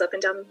schools up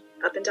and down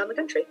the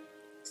country.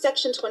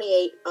 Section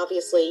 28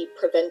 obviously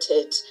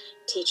prevented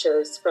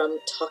teachers from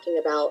talking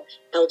about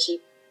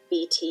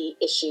LGBT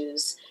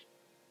issues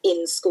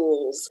in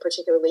schools,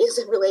 particularly as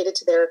it relates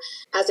to their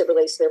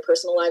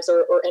personal lives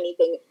or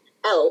anything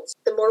else.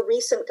 The more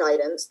recent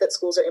guidance that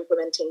schools are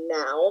implementing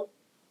now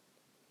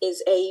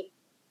is a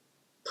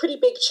pretty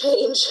big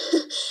change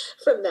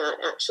from that,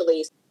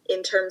 actually,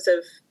 in terms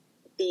of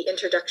the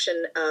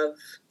introduction of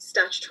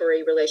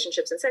statutory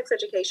relationships in sex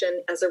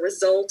education as a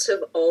result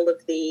of all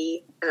of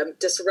the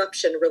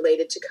disruption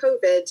related to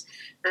COVID.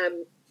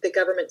 The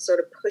government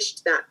sort of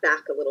pushed that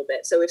back a little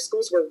bit. So if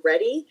schools were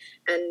ready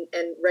and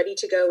ready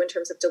to go in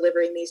terms of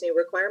delivering these new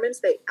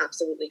requirements, they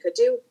absolutely could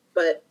do.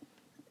 But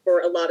for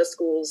a lot of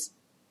schools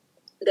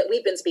that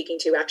we've been speaking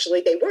to,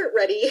 actually, they weren't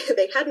ready.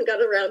 They hadn't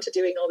gotten around to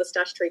doing all the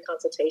statutory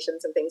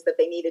consultations and things that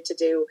they needed to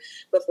do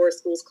before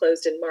schools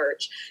closed in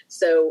March.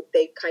 So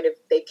they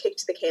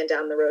kicked the can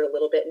down the road a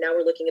little bit. Now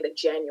we're looking at a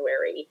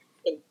January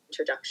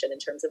introduction in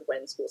terms of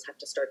when schools have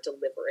to start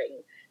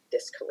delivering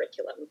this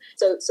curriculum.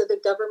 So the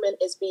government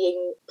is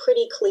being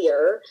pretty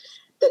clear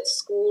that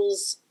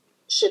schools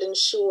should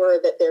ensure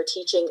that their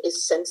teaching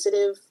is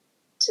sensitive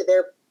to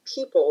their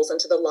pupils and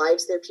to the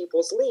lives their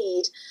pupils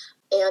lead.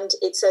 And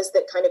it says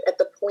that kind of at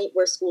the point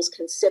where schools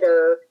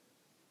consider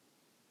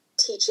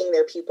teaching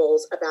their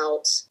pupils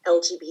about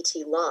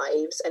LGBT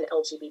lives and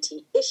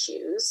LGBT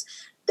issues,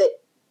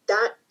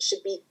 that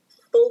should be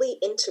fully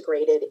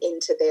integrated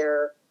into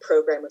their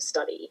program of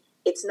study.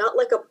 It's not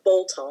like a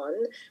bolt-on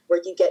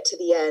where you get to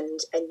the end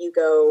and you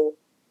go,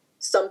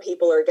 some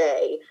people are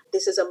gay.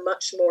 This is a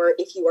much more,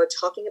 if you are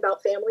talking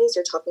about families,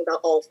 you're talking about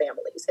all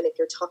families. And if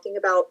you're talking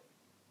about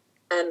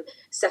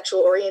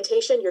sexual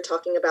orientation, you're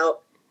talking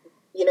about,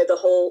 the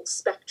whole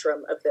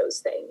spectrum of those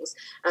things.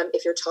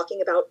 If you're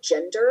talking about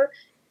gender,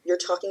 you're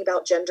talking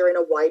about gender in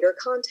a wider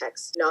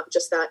context, not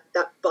just that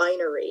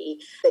binary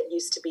that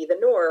used to be the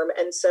norm.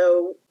 And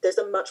so there's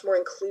a much more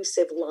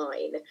inclusive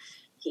line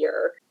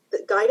here.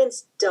 The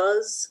guidance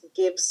does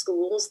give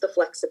schools the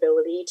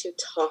flexibility to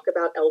talk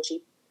about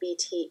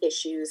LGBT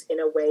issues in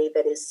a way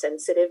that is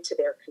sensitive to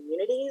their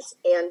communities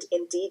and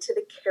indeed to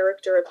the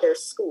character of their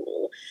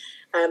school.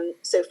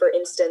 So for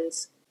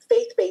instance,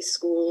 faith-based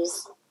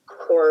schools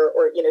or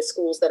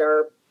schools that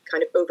are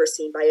kind of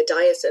overseen by a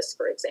diocese,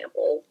 for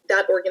example,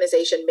 that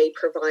organization may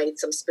provide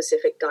some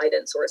specific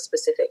guidance or a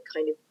specific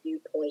kind of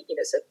viewpoint,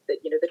 so that,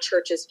 the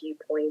church's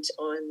viewpoint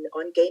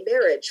on gay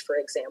marriage, for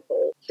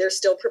example. They're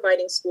still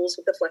providing schools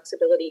with the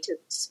flexibility to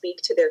speak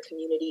to their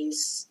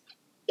communities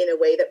in a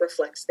way that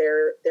reflects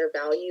their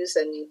values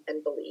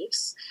and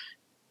beliefs.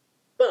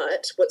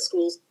 But what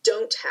schools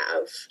don't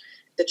have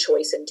the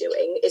choice in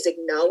doing is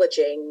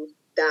acknowledging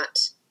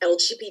that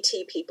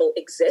LGBT people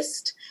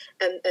exist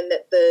and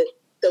that the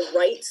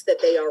rights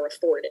that they are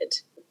afforded.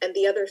 And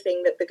the other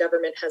thing that the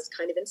government has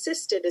kind of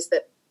insisted is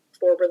that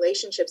for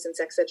relationships in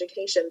sex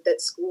education,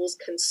 that schools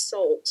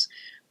consult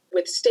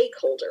with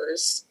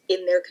stakeholders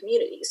in their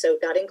community. So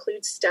that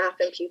includes staff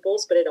and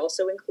pupils, but it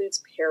also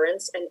includes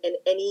parents and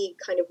any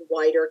kind of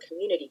wider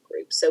community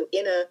group. So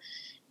in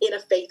a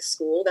faith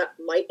school, that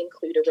might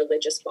include a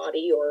religious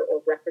body or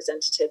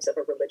representatives of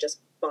a religious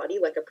body,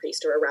 like a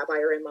priest or a rabbi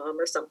or imam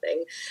or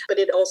something. But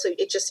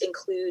it just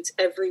includes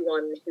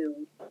everyone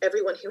who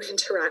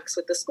interacts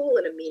with the school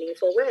in a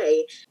meaningful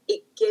way.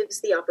 It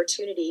gives the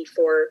opportunity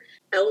for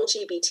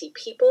LGBT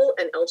people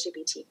and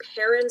LGBT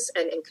parents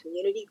and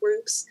community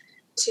groups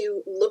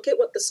to look at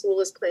what the school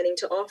is planning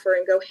to offer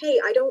and go, hey,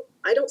 I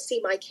don't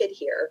see my kid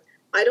here.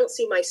 I don't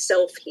see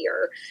myself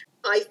here.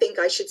 I think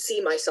I should see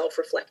myself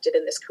reflected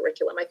in this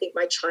curriculum. I think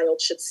my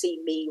child should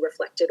see me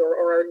reflected or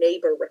our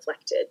neighbor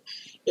reflected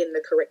in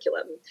the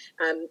curriculum.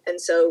 And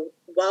so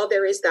while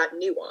there is that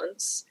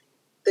nuance,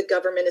 the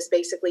government is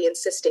basically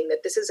insisting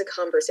that this is a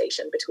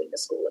conversation between the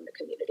school and the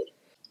community.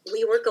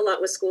 We work a lot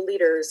with school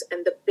leaders,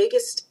 and the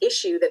biggest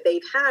issue that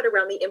they've had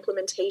around the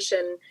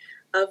implementation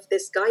of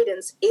this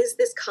guidance is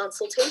this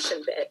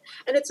consultation bit.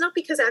 And it's not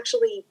because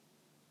actually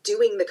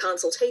doing the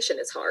consultation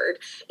is hard.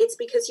 It's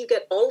because you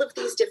get all of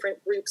these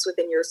different groups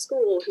within your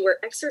school who are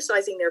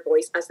exercising their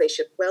voice, as they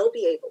should well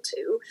be able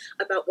to,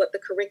 about what the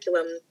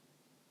curriculum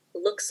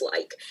looks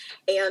like.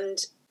 And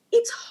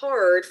it's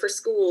hard for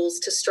schools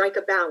to strike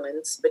a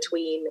balance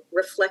between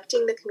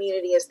reflecting the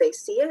community as they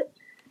see it,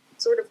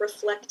 sort of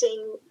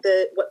reflecting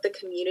what the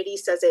community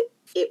says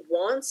it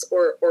wants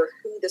or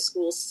who the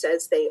school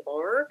says they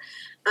are,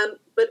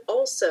 but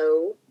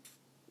also,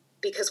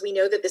 because we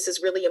know that this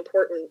is really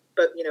important,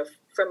 but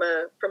from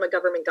a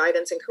government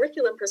guidance and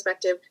curriculum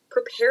perspective,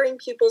 preparing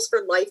pupils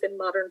for life in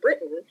modern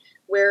Britain,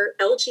 where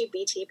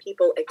LGBT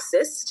people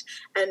exist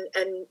and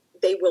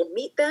they will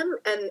meet them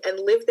and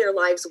live their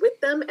lives with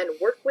them and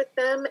work with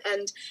them,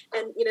 and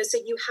so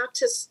you have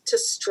to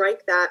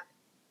strike that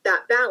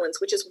that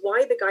balance, which is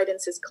why the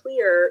guidance is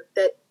clear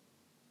that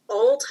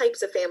all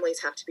types of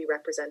families have to be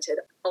represented.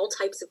 All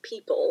types of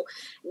people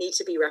need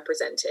to be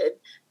represented.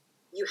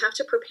 You have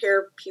to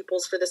prepare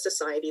pupils for the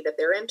society that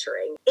they're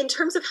entering. In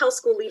terms of how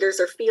school leaders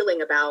are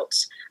feeling about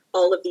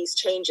all of these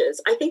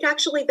changes, I think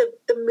actually the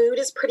mood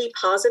is pretty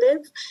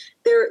positive.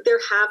 There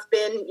have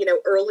been,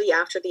 early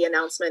after the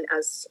announcement,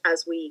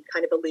 as we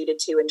kind of alluded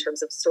to in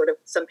terms of sort of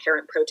some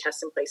parent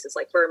protests in places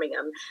like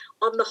Birmingham.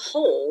 On the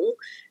whole,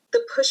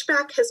 the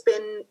pushback has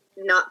been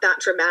not that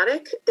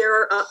dramatic.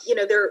 There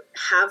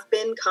have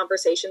been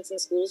conversations in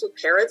schools with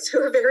parents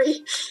who are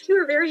very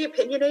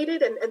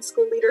opinionated, and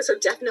school leaders are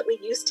definitely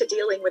used to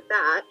dealing with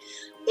that.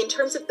 In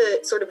terms of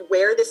the sort of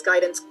where this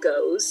guidance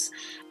goes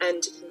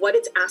and what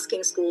it's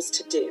asking schools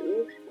to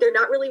do, they're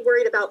not really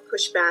worried about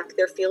pushback.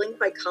 They're feeling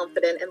quite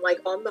confident, and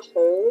on the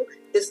whole,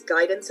 this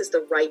guidance is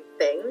the right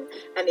thing,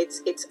 and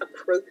it's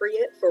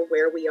appropriate for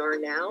where we are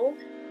now.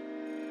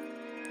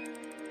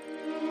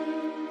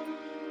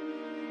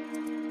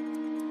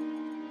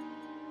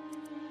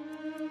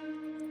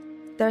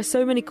 There are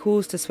so many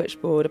calls to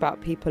Switchboard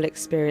about people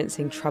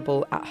experiencing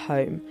trouble at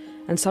home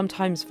and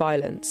sometimes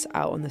violence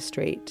out on the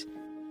street.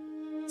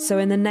 So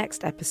in the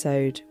next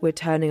episode, we're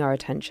turning our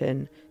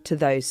attention to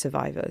those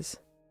survivors.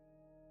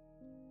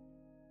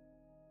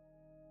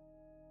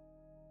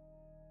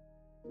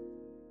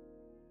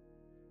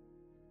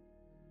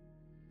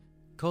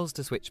 Calls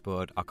to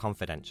Switchboard are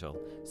confidential,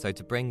 so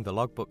to bring the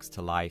logbooks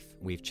to life,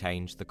 we've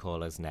changed the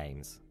callers'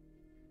 names.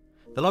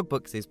 The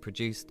Logbooks is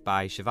produced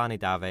by Shivani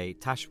Dave,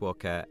 Tash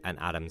Walker and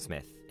Adam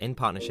Smith in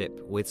partnership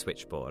with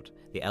Switchboard,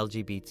 the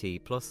LGBT+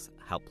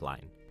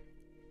 helpline.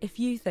 If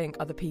you think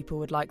other people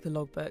would like the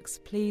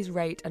Logbooks, please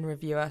rate and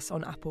review us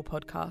on Apple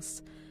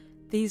Podcasts.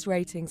 These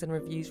ratings and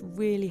reviews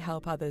really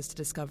help others to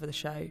discover the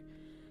show.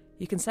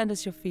 You can send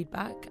us your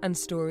feedback and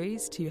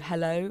stories to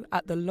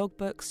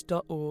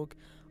hello@thelogbooks.org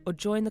or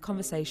join the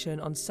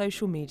conversation on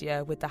social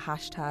media with the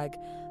hashtag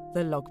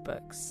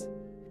 #TheLogbooks.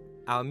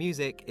 Our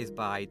music is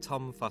by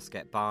Tom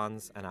Foskett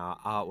Barnes and our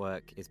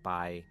artwork is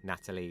by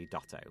Natalie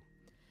Dotto.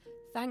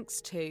 Thanks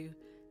to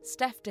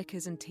Steph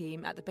Dickers and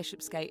team at the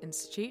Bishopsgate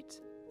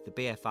Institute, the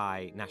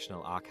BFI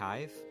National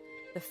Archive,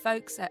 the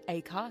folks at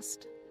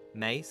ACAST,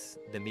 Mace,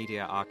 the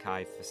Media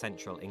Archive for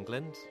Central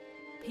England,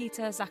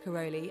 Peter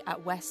Zaccaroli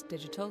at West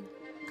Digital,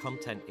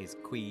 Content is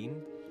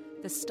Queen,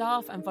 the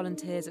staff and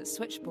volunteers at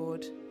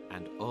Switchboard,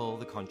 and all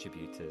the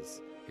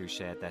contributors who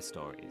shared their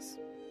stories.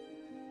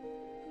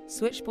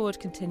 Switchboard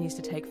continues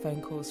to take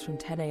phone calls from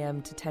 10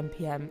 a.m. to 10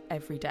 p.m.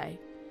 every day.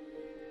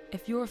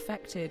 If you're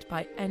affected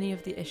by any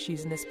of the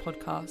issues in this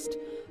podcast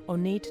or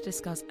need to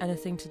discuss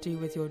anything to do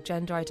with your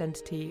gender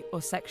identity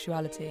or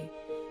sexuality,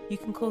 you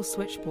can call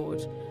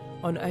Switchboard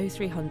on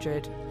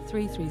 0300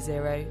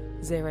 330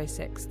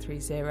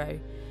 0630,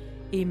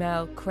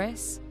 email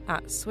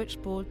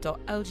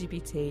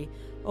chris@switchboard.lgbt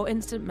or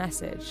instant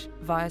message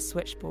via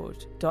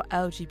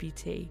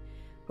switchboard.lgbt,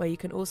 where you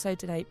can also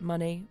donate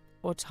money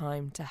or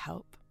time to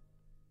help.